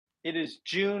It is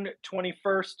June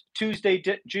 21st, Tuesday,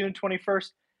 June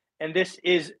 21st, and this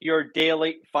is your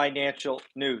daily financial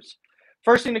news.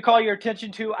 First thing to call your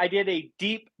attention to, I did a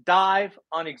deep dive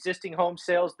on existing home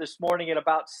sales this morning at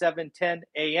about 7:10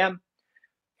 a.m.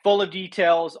 Full of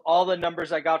details, all the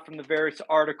numbers I got from the various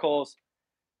articles.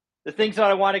 The things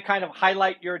that I want to kind of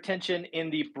highlight your attention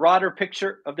in the broader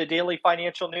picture of the daily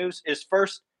financial news is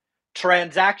first,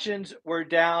 transactions were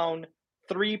down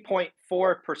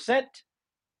 3.4%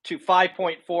 to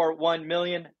 5.41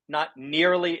 million, not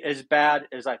nearly as bad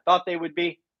as I thought they would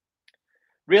be.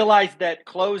 Realize that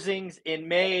closings in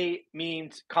May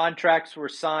means contracts were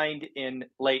signed in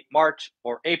late March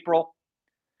or April.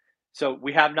 So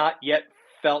we have not yet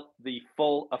felt the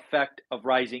full effect of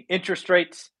rising interest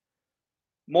rates.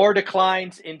 More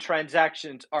declines in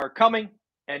transactions are coming,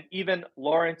 and even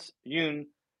Lawrence Yun,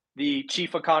 the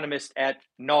chief economist at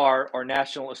NAR, or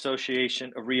National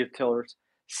Association of Realtors,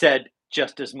 said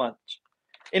just as much.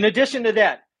 In addition to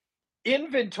that,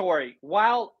 inventory,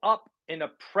 while up an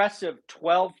impressive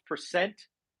 12%,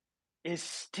 is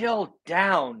still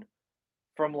down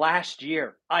from last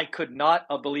year. I could not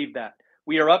believe that.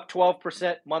 We are up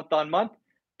 12% month on month,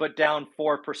 but down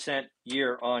 4%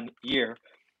 year on year.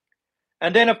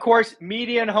 And then, of course,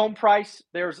 median home price.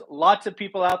 There's lots of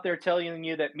people out there telling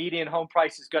you that median home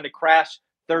price is going to crash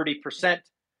 30%.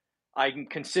 I'm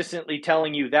consistently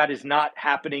telling you that is not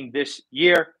happening this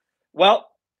year. Well,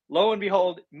 lo and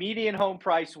behold, median home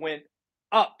price went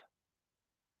up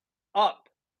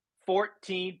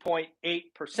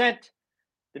 14.8%.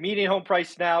 The median home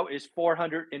price now is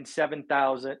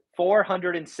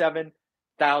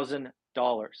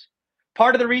 $407,000.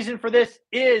 Part of the reason for this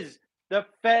is the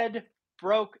Fed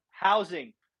broke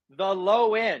housing. The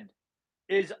low end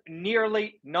is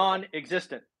nearly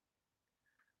non-existent.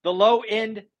 The low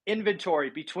end inventory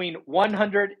between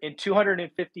 $100,000 and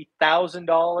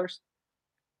 $250,000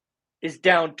 is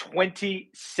down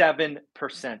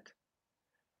 27%.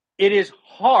 It is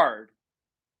hard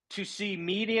to see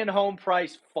median home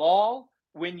price fall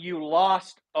when you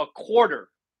lost a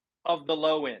quarter of the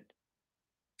low end.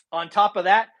 On top of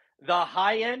that, the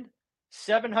high end,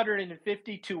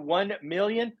 750 to 1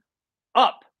 million,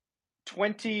 up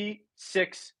 26%.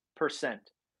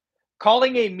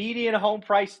 Calling a median home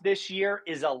price this year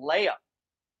is a layup.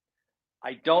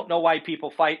 I don't know why people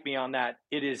fight me on that.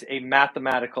 It is a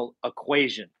mathematical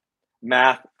equation.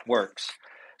 Math works.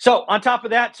 So on top of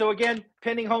that, so again,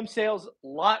 pending home sales, a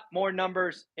lot more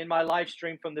numbers in my live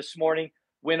stream from this morning.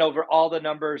 Went over all the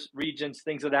numbers, regions,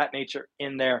 things of that nature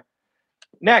in there.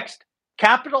 Next,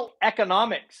 Capital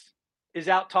Economics is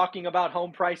out talking about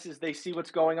home prices. They see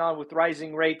what's going on with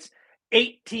rising rates.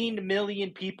 18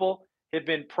 million people have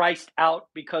been priced out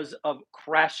because of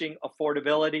crashing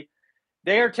affordability.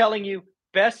 They are telling you,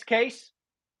 best case,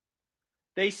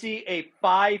 they see a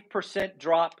 5%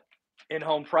 drop in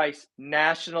home price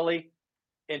nationally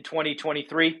in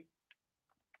 2023.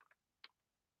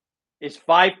 Is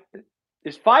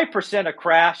 5% a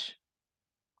crash?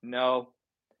 No.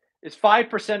 Is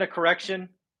 5% a correction?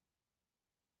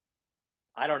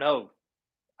 I don't know.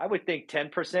 I would think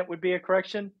 10% would be a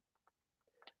correction.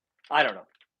 I don't know.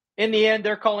 In the end,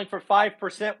 they're calling for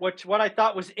 5%, which what I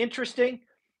thought was interesting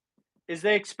is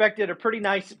they expected a pretty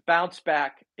nice bounce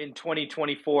back in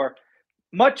 2024,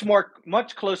 much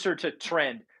closer to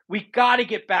trend. We got to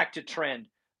get back to trend.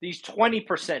 These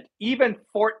 20%, even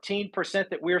 14%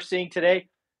 that we're seeing today,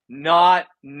 not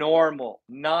normal,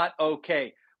 not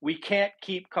okay. We can't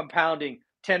keep compounding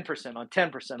 10% on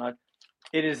 10% on.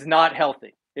 It is not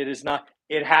healthy. It is not.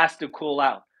 It has to cool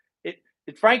out. It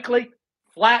frankly,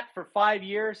 flat for 5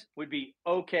 years would be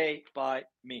okay by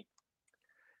me.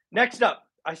 Next up,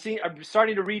 I'm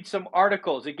starting to read some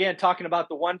articles, again, talking about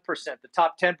the 1%, the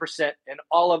top 10%, and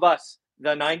all of us,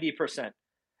 the 90%.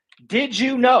 Did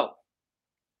you know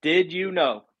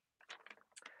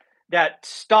that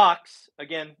stocks,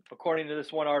 again, according to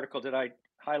this one article, did I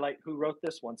highlight who wrote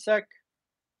this? One sec.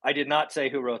 I did not say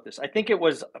who wrote this. I think it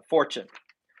was Fortune.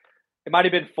 It might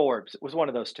have been Forbes. It was one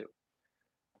of those two.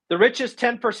 The richest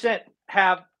 10%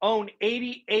 own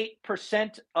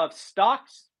 88% of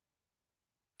stocks.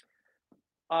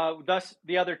 Thus,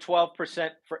 the other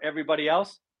 12% for everybody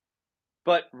else.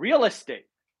 But real estate,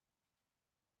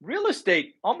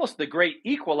 almost the great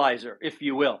equalizer, if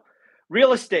you will.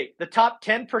 Real estate, the top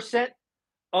 10%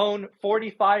 own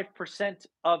 45%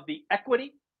 of the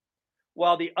equity,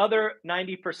 while the other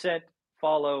 90%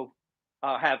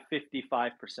 have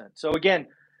 55%. So again,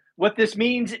 what this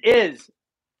means is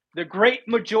the great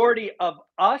majority of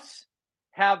us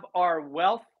have our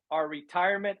wealth, our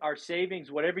retirement, our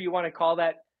savings, whatever you want to call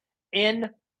that, in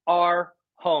our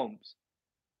homes.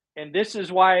 And this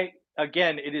is why,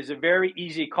 again, it is a very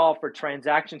easy call for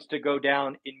transactions to go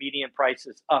down and median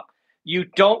prices up. You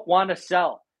don't want to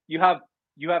sell. You have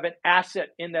an asset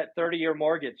in that 30-year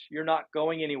mortgage. You're not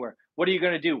going anywhere. What are you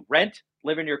going to do? Rent?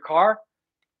 Live in your car?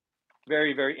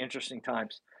 Very, very interesting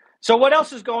times. So what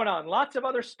else is going on? Lots of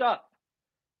other stuff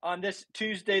on this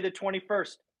Tuesday, the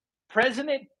 21st.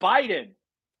 President Biden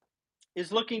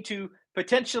is looking to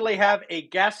potentially have a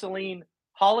gasoline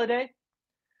holiday.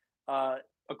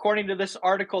 According to this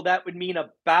article, that would mean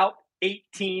about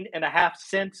 18.5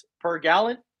 cents per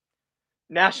gallon.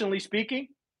 Nationally speaking,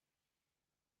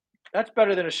 that's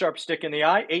better than a sharp stick in the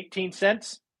eye. 18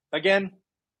 cents. Again,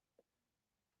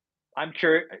 I'm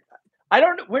curious. I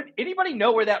don't know. Anybody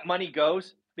know where that money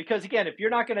goes? Because again, if you're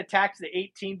not going to tax the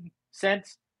 18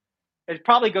 cents, it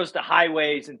probably goes to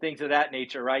highways and things of that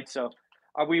nature, right? So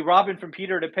are we robbing from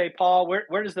Peter to pay Paul?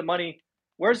 Where's the money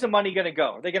going to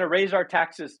go? Are they going to raise our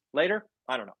taxes later?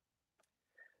 I don't know.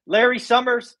 Larry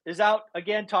Summers is out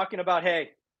again talking about, hey,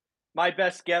 my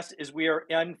best guess is we are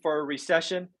in for a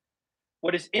recession.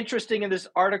 What is interesting in this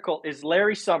article is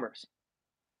Larry Summers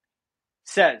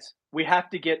says we have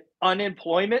to get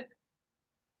unemployment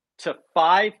to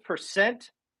 5%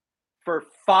 for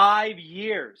 5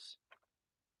 years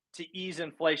to ease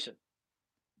inflation.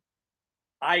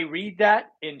 I read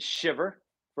that and shiver,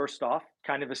 first off,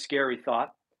 kind of a scary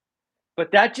thought.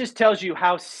 But that just tells you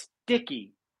how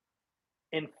sticky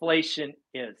inflation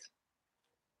is.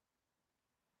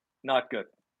 Not good.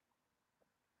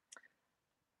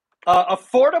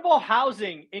 Affordable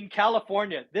housing in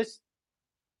California. This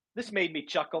made me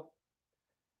chuckle.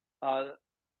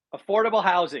 Affordable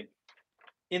housing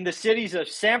in the cities of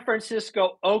San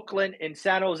Francisco, Oakland, and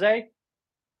San Jose.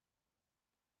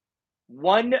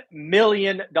 $1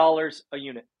 million a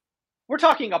unit. We're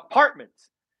talking apartments.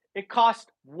 It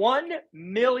costs $1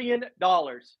 million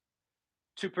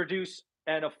to produce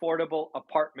an affordable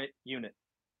apartment unit.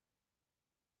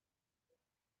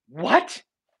 What?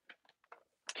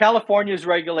 California's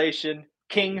regulation,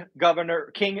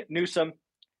 Governor Newsom,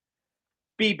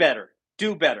 be better,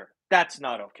 do better. That's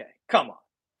not okay. Come on.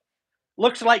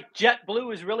 Looks like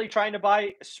JetBlue is really trying to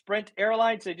buy Sprint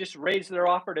Airlines. They just raised their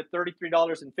offer to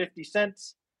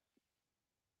 $33.50.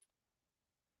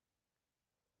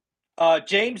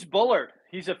 James Bullard,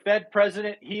 he's a Fed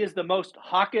president. He is the most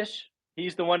hawkish.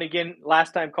 He's the one, again,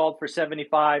 last time called for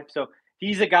 75. So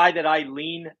he's a guy that I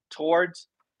lean towards.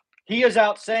 He is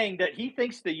out saying that he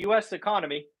thinks the U.S.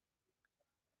 economy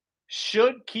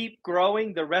should keep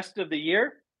growing the rest of the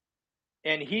year.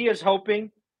 And he is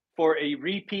hoping for a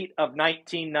repeat of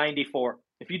 1994.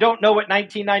 If you don't know what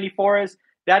 1994 is,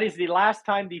 that is the last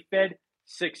time the Fed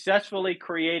successfully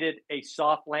created a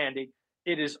soft landing.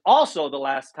 It is also the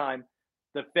last time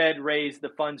the Fed raised the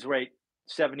funds rate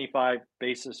 75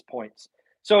 basis points.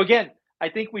 So again, I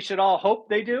think we should all hope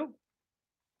they do.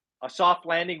 A soft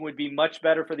landing would be much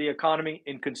better for the economy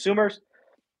and consumers.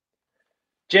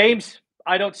 James,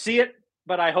 I don't see it,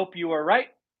 but I hope you are right.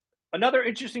 Another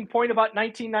interesting point about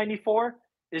 1994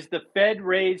 is the Fed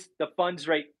raised the funds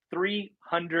rate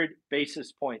 300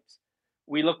 basis points.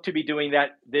 We look to be doing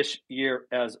that this year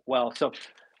as well. So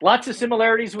lots of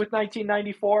similarities with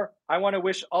 1994. I want to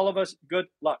wish all of us good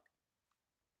luck.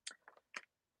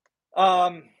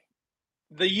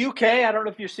 The UK, I don't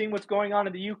know if you're seeing what's going on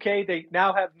in the UK. They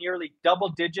now have nearly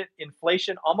double-digit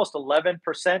inflation, almost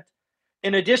 11%.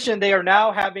 In addition, they are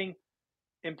now having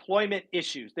employment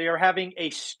issues. They are having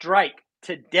a strike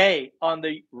today on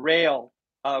the rail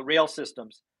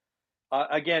systems.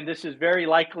 Again, this is very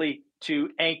likely to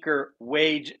anchor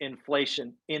wage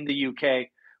inflation in the UK,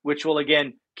 which will,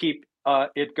 again, keep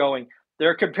it going.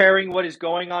 They're comparing what is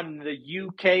going on in the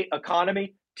UK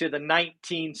economy to the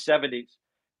 1970s.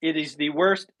 It is the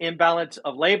worst imbalance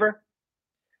of labor.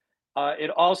 It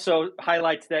also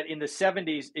highlights that in the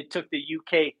 70s, it took the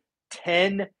UK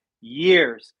 10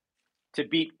 years to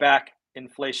beat back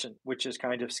inflation, which is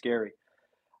kind of scary.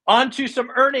 On to some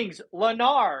earnings.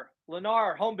 Lennar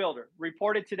Home Builder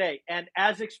reported today, and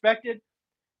as expected,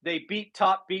 they beat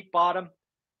top, beat bottom.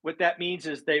 What that means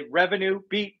is they revenue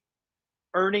beat,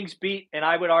 earnings beat, and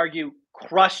I would argue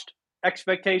crushed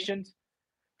expectations.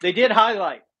 They did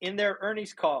highlight in their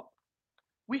earnings call,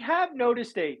 we have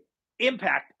noticed a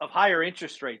impact of higher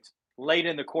interest rates late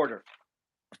in the quarter.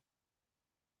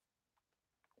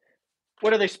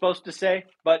 What are they supposed to say?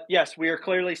 But yes, we are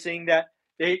clearly seeing that.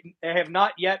 They have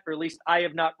not yet, or at least I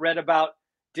have not read about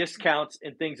discounts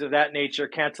and things of that nature,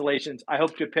 cancellations. I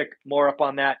hope to pick more up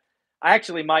on that. I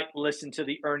actually might listen to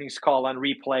the earnings call on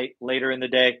replay later in the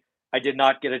day. I did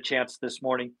not get a chance this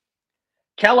morning.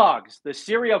 Kellogg's, the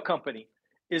cereal company,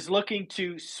 is looking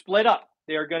to split up.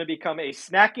 They are going to become a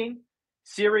snacking,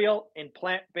 cereal, and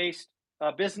plant-based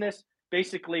business.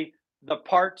 Basically, the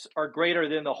parts are greater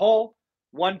than the whole.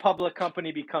 One public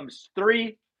company becomes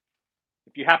three.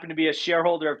 If you happen to be a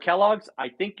shareholder of Kellogg's, I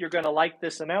think you're going to like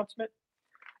this announcement.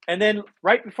 And then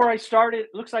right before I started,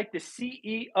 it looks like the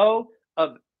CEO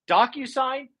of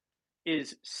DocuSign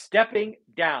is stepping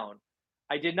down.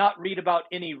 I did not read about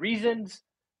any reasons,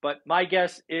 but my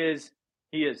guess is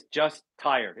he is just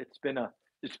tired. It's been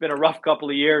a rough couple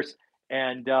of years,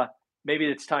 and maybe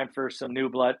it's time for some new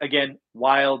blood. Again,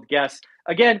 wild guess.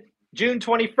 Again, June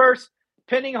 21st,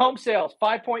 pending home sales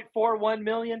 5.41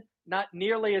 million. Not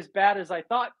nearly as bad as I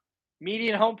thought.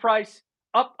 Median home price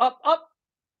up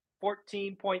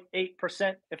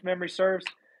 14.8%, if memory serves.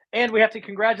 And we have to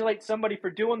congratulate somebody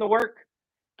for doing the work,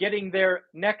 getting their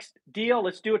next deal.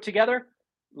 Let's do it together.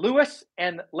 Lewis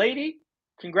and Lady,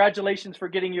 congratulations for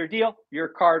getting your deal. Your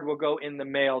card will go in the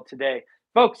mail today.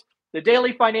 Folks, the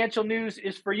daily financial news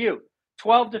is for you.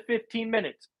 12 to 15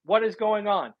 minutes. What is going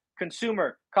on?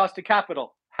 Consumer, cost of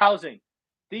capital, housing.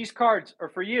 These cards are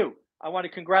for you. I want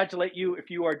to congratulate you if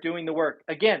you are doing the work.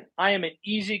 Again, I am an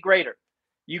easy grader.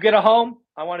 You get a home,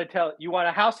 I want to tell you want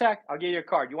a house hack, I'll give you a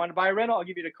card. You want to buy a rental, I'll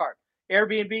give you the card.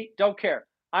 Airbnb, don't care.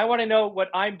 I want to know what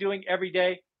I'm doing every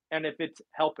day and if it's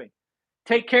helping.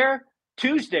 Take care.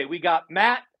 Tuesday, we got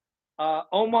Matt,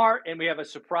 Omar, and we have a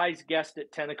surprise guest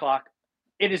at 10 o'clock.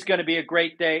 It is going to be a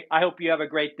great day. I hope you have a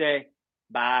great day.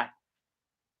 Bye.